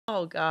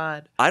Oh,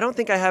 God. I don't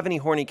think I have any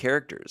horny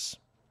characters.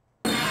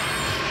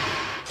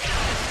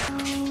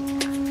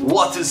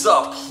 What is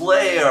up,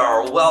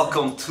 player?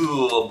 Welcome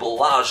to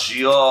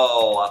Bellagio.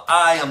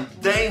 I am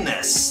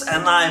Danish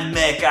and I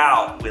make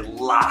out with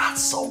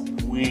lots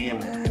of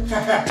women.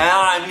 And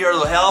I'm here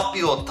to help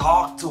you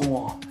talk to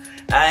them.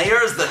 And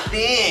here's the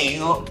thing,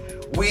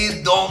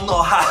 we don't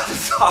know how to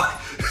talk.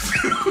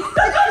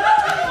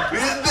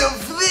 The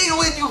thing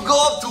when you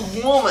go up to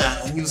a woman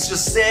and you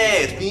just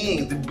say a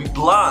thing to be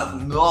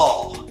blunt,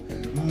 no,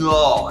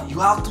 you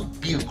have to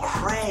be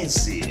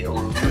crazy.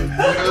 You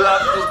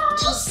have to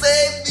just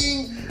say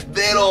things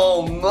they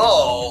don't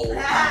know.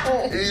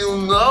 You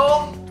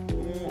know?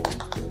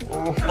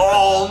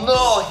 Oh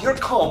no, here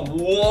come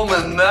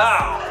woman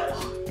now.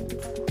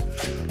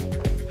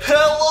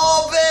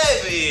 Hello,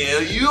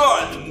 baby. You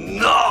are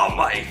not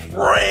my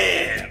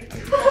friend.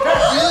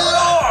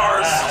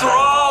 You're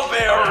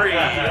strawberry.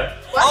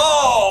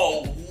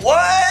 Oh,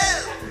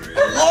 what?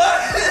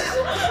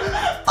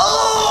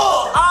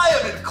 Oh, I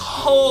am in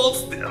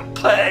constant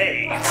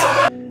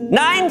pain.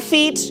 9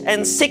 feet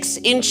and 6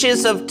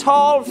 inches of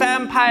tall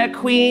vampire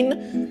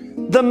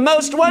queen, the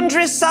most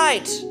wondrous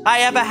sight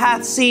I ever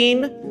hath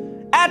seen.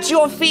 At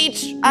your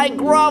feet I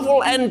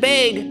grovel and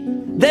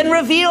beg, then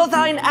reveal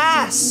thine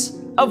ass,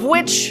 of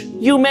which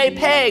you may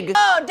peg.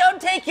 Oh, don't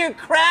take your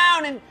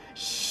crown and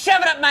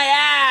shove it up my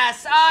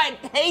ass. Oh, I'd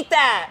hate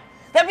that.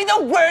 That'd be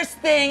the worst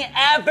thing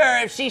ever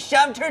if she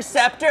shoved her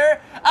scepter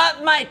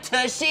up my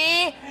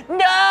tushy.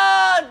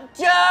 No,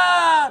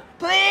 don't.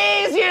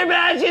 Please, Your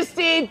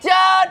Majesty,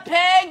 don't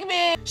peg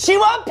me. She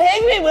won't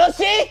peg me, will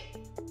she?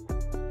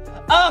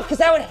 Oh,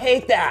 because I would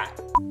hate that.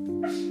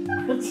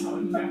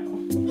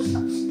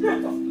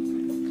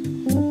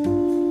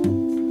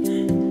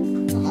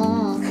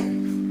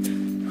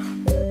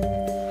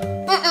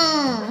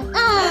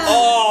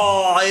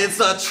 Oh, it's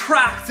an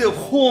attractive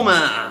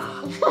woman.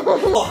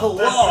 Oh,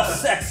 hello,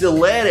 sexy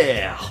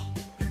lady.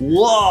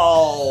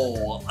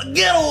 Whoa,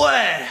 get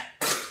away.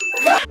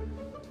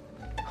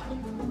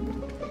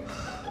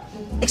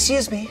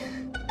 Excuse me.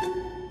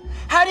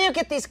 How do you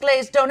get these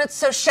glazed donuts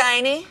so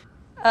shiny?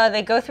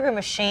 They go through a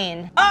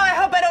machine. Oh, I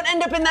hope I don't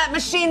end up in that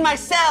machine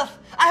myself.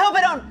 I hope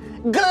I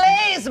don't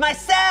glaze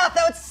myself.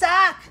 That would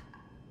suck.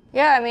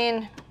 Yeah, I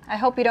mean, I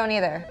hope you don't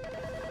either.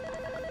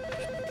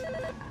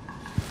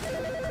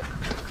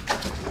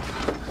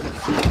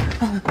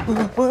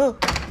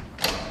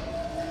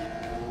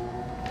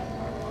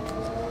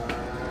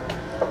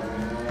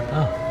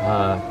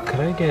 Could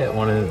I get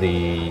one of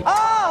the...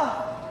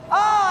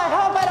 I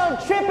hope I don't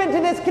trip into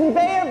this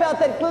conveyor belt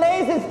that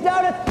glazes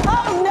donuts.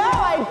 Oh, no,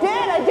 I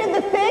did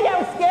the thing I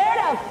was scared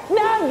of.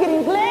 Now I'm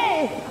getting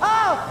glazed.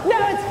 Oh, no,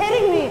 it's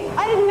hitting me.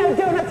 I didn't know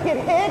donuts get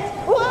hit.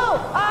 Whoa,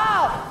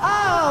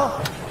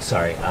 oh.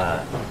 Sorry,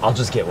 I'll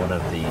just get one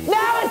of the...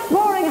 Now it's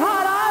pouring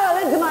hot oil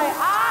into my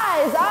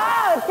eyes.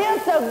 Oh, it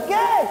feels so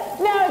good.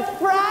 Now it's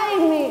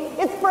frying me.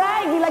 It's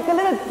frying me like the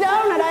little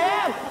donut I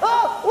am.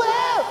 Oh,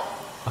 whoa.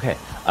 Okay,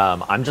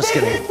 I'm just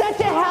This gonna... is such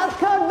a health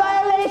code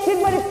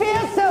violation, but it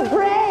feels so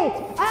great.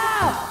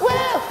 Ow, whoa.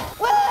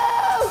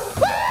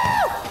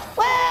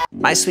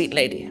 My sweet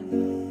lady,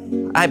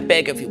 I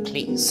beg of you,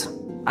 please.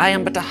 I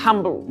am but a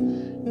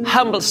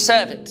humble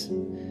servant,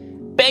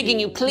 begging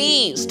you,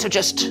 please, to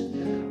just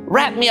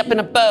wrap me up in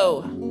a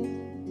bow.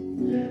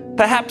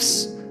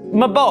 Perhaps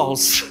my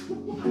balls.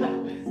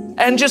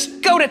 And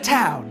just go to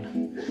town.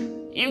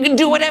 You can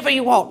do whatever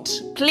you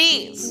want,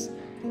 please.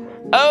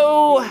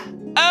 Oh,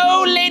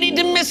 Lady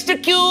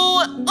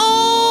Demysticule.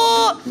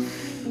 Oh,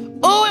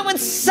 it would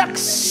suck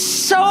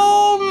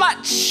so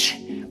much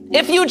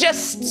if you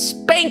just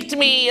spanked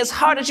me as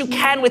hard as you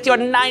can with your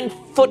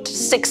 9-foot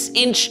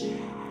 6-inch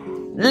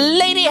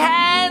lady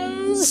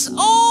hands.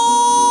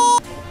 Oh!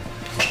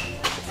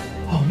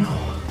 Oh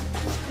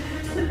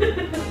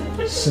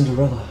no.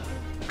 Cinderella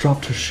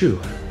dropped her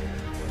shoe.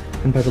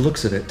 And by the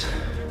looks of it,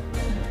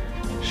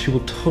 she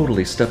will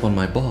totally step on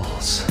my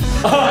balls.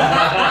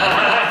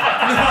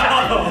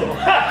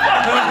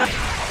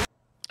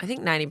 I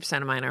think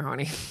 90% of mine are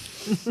horny.